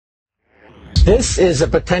This is a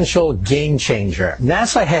potential game changer.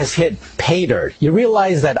 NASA has hit pay dirt. You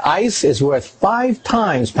realize that ice is worth 5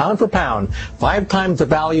 times, pound for pound, 5 times the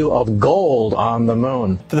value of gold on the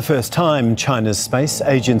moon. For the first time, China's space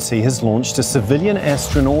agency has launched a civilian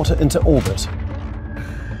astronaut into orbit.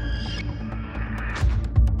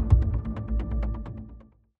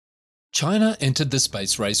 China entered the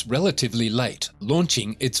space race relatively late,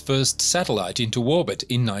 launching its first satellite into orbit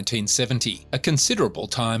in 1970, a considerable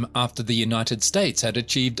time after the United States had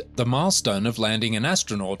achieved the milestone of landing an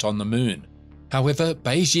astronaut on the moon. However,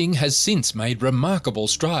 Beijing has since made remarkable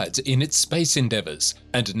strides in its space endeavours,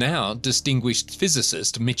 and now distinguished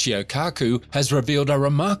physicist Michio Kaku has revealed a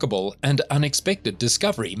remarkable and unexpected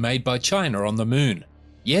discovery made by China on the moon.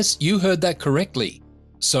 Yes, you heard that correctly.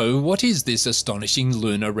 So what is this astonishing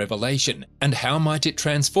lunar revelation, and how might it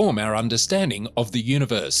transform our understanding of the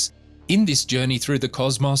universe? In this journey through the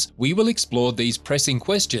cosmos, we will explore these pressing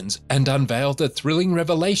questions and unveil the thrilling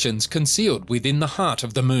revelations concealed within the heart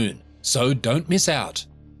of the moon. So don't miss out.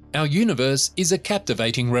 Our universe is a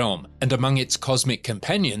captivating realm, and among its cosmic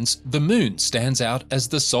companions, the moon stands out as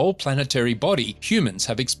the sole planetary body humans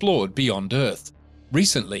have explored beyond Earth.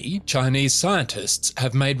 Recently, Chinese scientists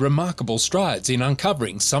have made remarkable strides in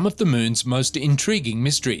uncovering some of the moon's most intriguing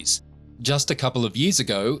mysteries. Just a couple of years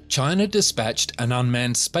ago, China dispatched an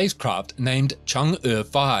unmanned spacecraft named Chang'e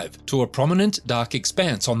 5 to a prominent dark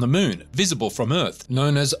expanse on the moon, visible from Earth,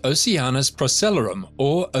 known as Oceanus Procellarum,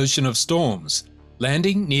 or Ocean of Storms.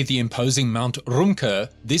 Landing near the imposing Mount Rumker,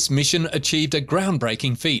 this mission achieved a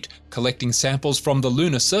groundbreaking feat, collecting samples from the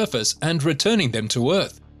lunar surface and returning them to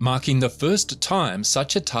Earth, marking the first time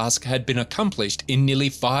such a task had been accomplished in nearly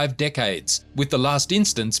 5 decades, with the last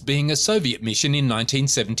instance being a Soviet mission in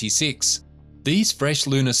 1976. These fresh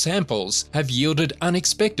lunar samples have yielded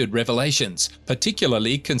unexpected revelations,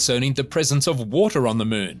 particularly concerning the presence of water on the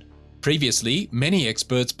moon. Previously, many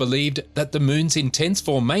experts believed that the moon's intense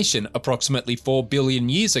formation approximately 4 billion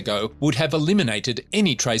years ago would have eliminated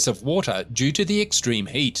any trace of water due to the extreme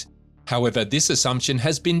heat. However, this assumption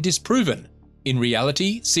has been disproven. In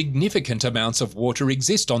reality, significant amounts of water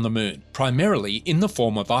exist on the moon, primarily in the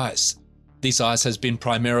form of ice. This ice has been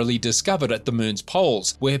primarily discovered at the moon's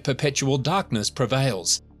poles, where perpetual darkness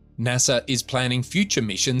prevails. NASA is planning future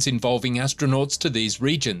missions involving astronauts to these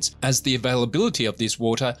regions, as the availability of this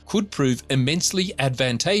water could prove immensely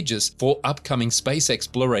advantageous for upcoming space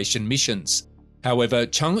exploration missions. However,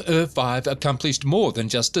 Chang'e 5 accomplished more than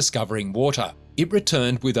just discovering water. It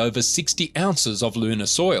returned with over 60 ounces of lunar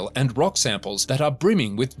soil and rock samples that are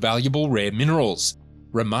brimming with valuable rare minerals.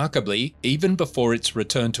 Remarkably, even before its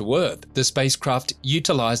return to Earth, the spacecraft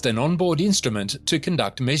utilized an onboard instrument to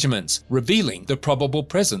conduct measurements, revealing the probable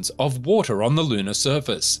presence of water on the lunar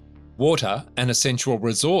surface. Water, an essential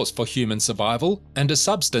resource for human survival and a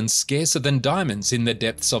substance scarcer than diamonds in the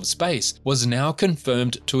depths of space, was now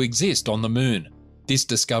confirmed to exist on the moon. This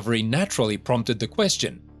discovery naturally prompted the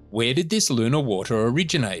question: where did this lunar water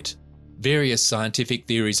originate? Various scientific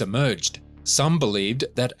theories emerged. Some believed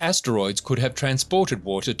that asteroids could have transported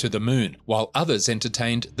water to the moon, while others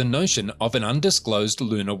entertained the notion of an undisclosed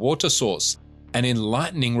lunar water source. An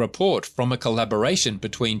enlightening report from a collaboration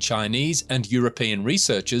between Chinese and European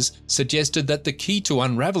researchers suggested that the key to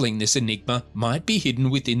unraveling this enigma might be hidden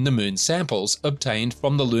within the moon samples obtained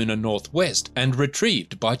from the lunar northwest and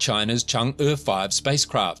retrieved by China's Chang'e 5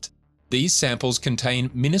 spacecraft. These samples contain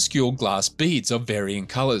minuscule glass beads of varying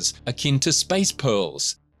colours, akin to space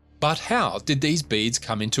pearls. But how did these beads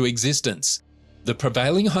come into existence? The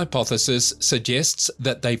prevailing hypothesis suggests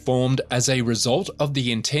that they formed as a result of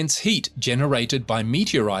the intense heat generated by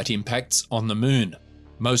meteorite impacts on the moon.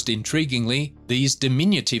 Most intriguingly, these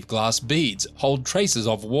diminutive glass beads hold traces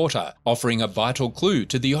of water, offering a vital clue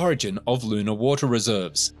to the origin of lunar water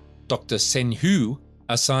reserves. Dr. Sen Hu,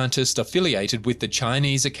 a scientist affiliated with the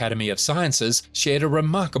Chinese Academy of Sciences, shared a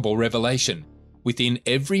remarkable revelation. Within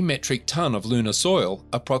every metric ton of lunar soil,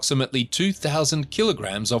 approximately 2,000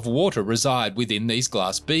 kilograms of water reside within these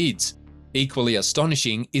glass beads. Equally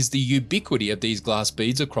astonishing is the ubiquity of these glass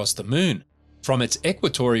beads across the moon. From its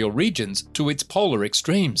equatorial regions to its polar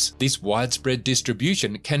extremes, this widespread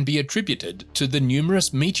distribution can be attributed to the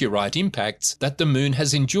numerous meteorite impacts that the moon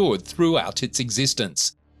has endured throughout its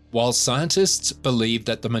existence. While scientists believe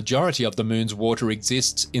that the majority of the moon's water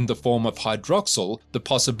exists in the form of hydroxyl, the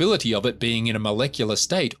possibility of it being in a molecular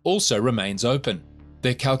state also remains open.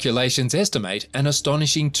 Their calculations estimate an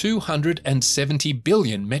astonishing 270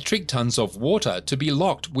 billion metric tons of water to be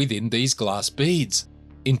locked within these glass beads.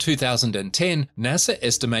 In 2010, NASA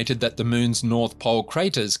estimated that the moon's North Pole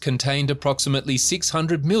craters contained approximately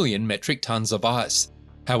 600 million metric tons of ice.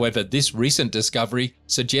 However, this recent discovery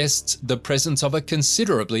suggests the presence of a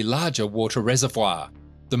considerably larger water reservoir.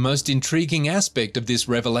 The most intriguing aspect of this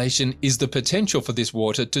revelation is the potential for this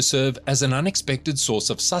water to serve as an unexpected source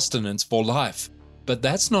of sustenance for life. But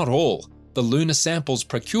that's not all. The lunar samples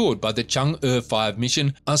procured by the Chang'e 5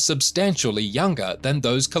 mission are substantially younger than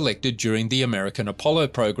those collected during the American Apollo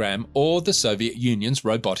program or the Soviet Union's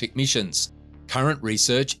robotic missions. Current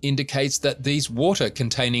research indicates that these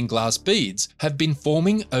water-containing glass beads have been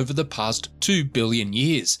forming over the past 2 billion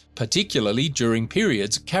years, particularly during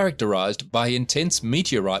periods characterized by intense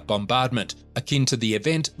meteorite bombardment, akin to the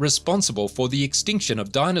event responsible for the extinction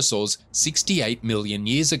of dinosaurs 68 million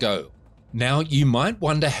years ago. Now, you might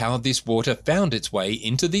wonder how this water found its way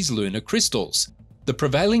into these lunar crystals. The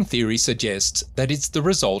prevailing theory suggests that it's the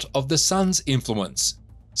result of the sun's influence.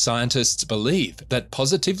 Scientists believe that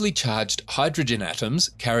positively charged hydrogen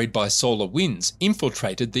atoms carried by solar winds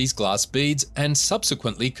infiltrated these glass beads and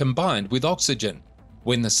subsequently combined with oxygen.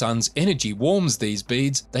 When the sun's energy warms these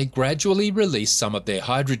beads, they gradually release some of their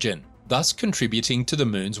hydrogen, thus contributing to the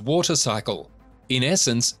moon's water cycle. In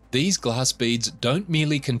essence, these glass beads don't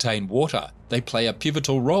merely contain water, they play a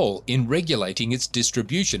pivotal role in regulating its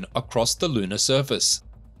distribution across the lunar surface.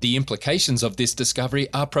 The implications of this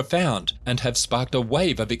discovery are profound and have sparked a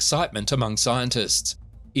wave of excitement among scientists.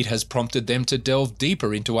 It has prompted them to delve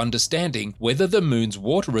deeper into understanding whether the moon's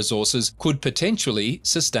water resources could potentially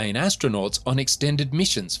sustain astronauts on extended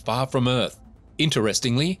missions far from Earth.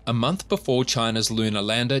 Interestingly, a month before China's lunar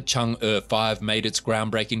lander Chang'e 5 made its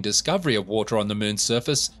groundbreaking discovery of water on the moon's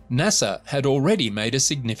surface, NASA had already made a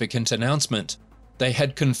significant announcement. They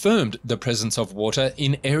had confirmed the presence of water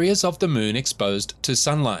in areas of the moon exposed to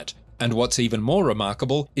sunlight, and what's even more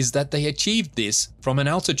remarkable is that they achieved this from an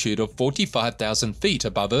altitude of 45,000 feet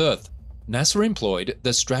above Earth. NASA employed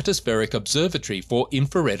the Stratospheric Observatory for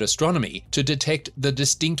Infrared Astronomy to detect the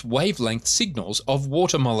distinct wavelength signals of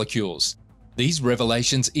water molecules. These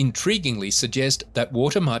revelations intriguingly suggest that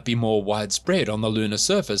water might be more widespread on the lunar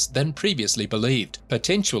surface than previously believed,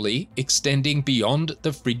 potentially extending beyond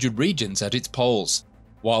the frigid regions at its poles.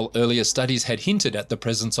 While earlier studies had hinted at the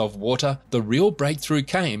presence of water, the real breakthrough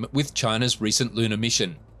came with China's recent lunar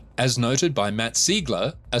mission. As noted by Matt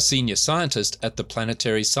Siegler, a senior scientist at the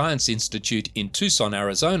Planetary Science Institute in Tucson,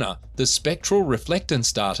 Arizona, the spectral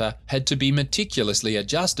reflectance data had to be meticulously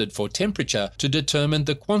adjusted for temperature to determine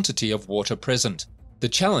the quantity of water present. The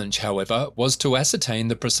challenge, however, was to ascertain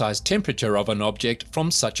the precise temperature of an object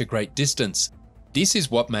from such a great distance. This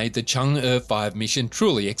is what made the Chang'e 5 mission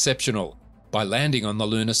truly exceptional. By landing on the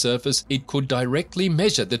lunar surface, it could directly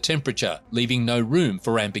measure the temperature, leaving no room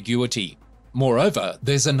for ambiguity. Moreover,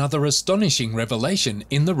 there's another astonishing revelation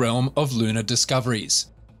in the realm of lunar discoveries.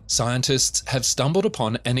 Scientists have stumbled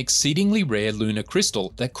upon an exceedingly rare lunar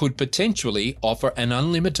crystal that could potentially offer an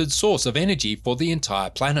unlimited source of energy for the entire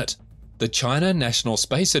planet. The China National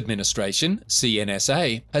Space Administration,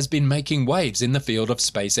 CNSA, has been making waves in the field of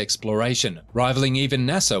space exploration, rivaling even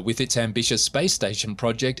NASA with its ambitious space station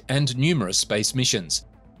project and numerous space missions.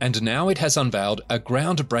 And now it has unveiled a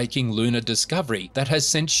groundbreaking lunar discovery that has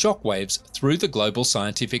sent shockwaves through the global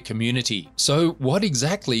scientific community. So what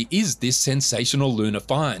exactly is this sensational lunar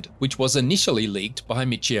find, which was initially leaked by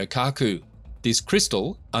Michio Kaku? This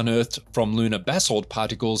crystal, unearthed from lunar basalt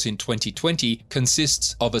particles in 2020,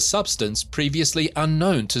 consists of a substance previously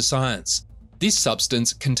unknown to science. This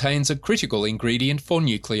substance contains a critical ingredient for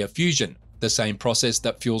nuclear fusion, the same process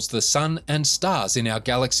that fuels the sun and stars in our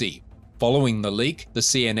galaxy. Following the leak, the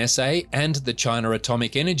CNSA and the China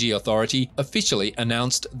Atomic Energy Authority officially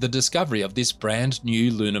announced the discovery of this brand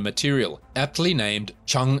new lunar material, aptly named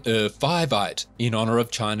Chang'e 5ite, in honor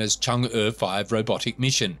of China's Chang'e 5 robotic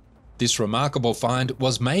mission. This remarkable find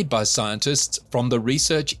was made by scientists from the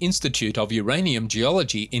Research Institute of Uranium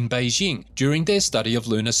Geology in Beijing during their study of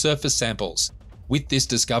lunar surface samples. With this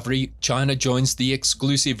discovery, China joins the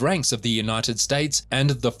exclusive ranks of the United States and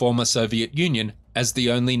the former Soviet Union as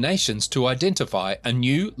the only nations to identify a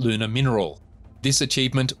new lunar mineral. This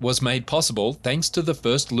achievement was made possible thanks to the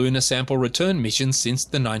first lunar sample return mission since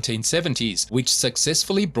the 1970s, which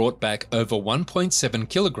successfully brought back over 1.7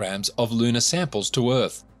 kilograms of lunar samples to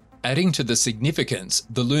Earth. Adding to the significance,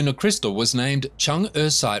 the lunar crystal was named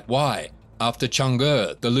Chang'e Site Y, after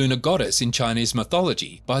Chang'e, the lunar goddess in Chinese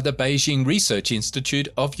mythology, by the Beijing Research Institute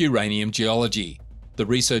of Uranium Geology. The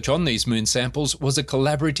research on these moon samples was a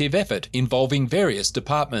collaborative effort involving various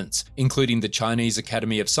departments, including the Chinese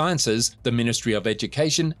Academy of Sciences, the Ministry of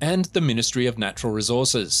Education, and the Ministry of Natural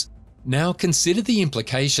Resources. Now consider the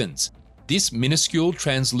implications. This minuscule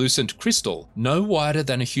translucent crystal, no wider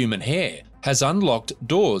than a human hair, has unlocked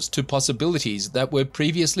doors to possibilities that were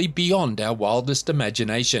previously beyond our wildest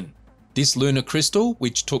imagination. This lunar crystal,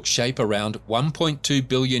 which took shape around 1.2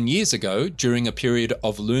 billion years ago during a period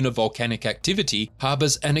of lunar volcanic activity,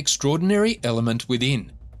 harbours an extraordinary element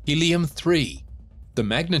within: helium-3. The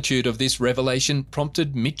magnitude of this revelation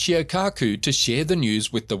prompted Michio Kaku to share the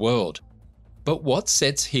news with the world. But what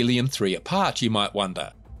sets helium-3 apart, you might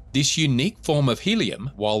wonder? This unique form of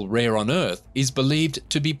helium, while rare on Earth, is believed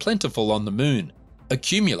to be plentiful on the Moon,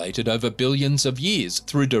 accumulated over billions of years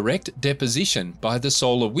through direct deposition by the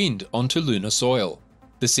solar wind onto lunar soil.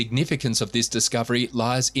 The significance of this discovery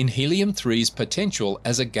lies in helium-3's potential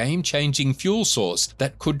as a game-changing fuel source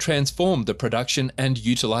that could transform the production and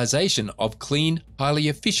utilization of clean, highly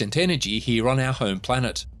efficient energy here on our home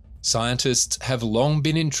planet. Scientists have long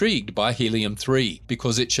been intrigued by helium-3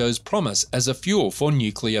 because it shows promise as a fuel for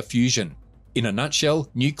nuclear fusion. In a nutshell,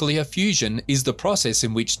 nuclear fusion is the process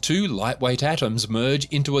in which two lightweight atoms merge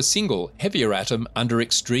into a single, heavier atom under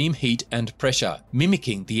extreme heat and pressure,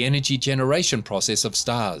 mimicking the energy generation process of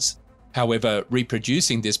stars. However,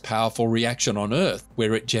 reproducing this powerful reaction on Earth,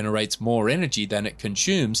 where it generates more energy than it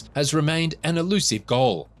consumes, has remained an elusive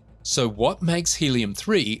goal. So what makes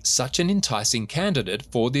helium-3 such an enticing candidate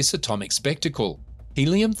for this atomic spectacle?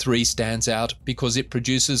 Helium-3 stands out because it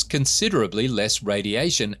produces considerably less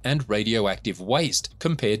radiation and radioactive waste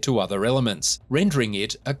compared to other elements, rendering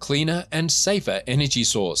it a cleaner and safer energy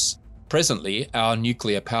source. Presently, our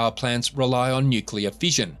nuclear power plants rely on nuclear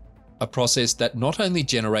fission, a process that not only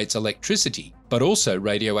generates electricity, but also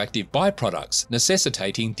radioactive byproducts,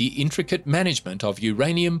 necessitating the intricate management of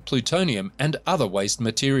uranium, plutonium, and other waste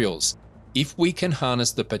materials. If we can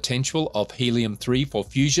harness the potential of helium-3 for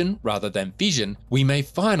fusion rather than fission, we may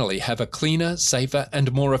finally have a cleaner, safer,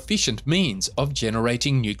 and more efficient means of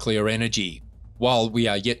generating nuclear energy. While we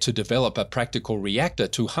are yet to develop a practical reactor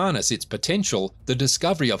to harness its potential, the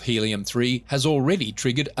discovery of helium-3 has already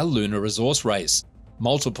triggered a lunar resource race.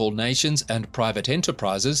 Multiple nations and private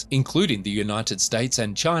enterprises, including the United States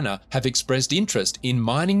and China, have expressed interest in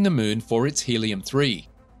mining the Moon for its helium-3.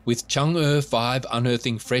 With Chang'e 5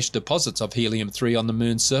 unearthing fresh deposits of helium-3 on the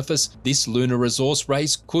Moon's surface, this lunar resource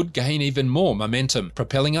race could gain even more momentum,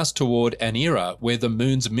 propelling us toward an era where the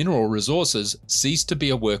Moon's mineral resources cease to be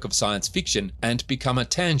a work of science fiction and become a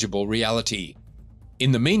tangible reality.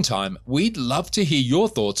 In the meantime, we'd love to hear your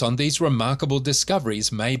thoughts on these remarkable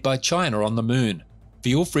discoveries made by China on the Moon.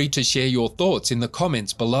 Feel free to share your thoughts in the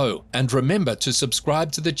comments below, and remember to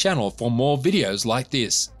subscribe to the channel for more videos like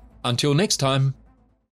this. Until next time.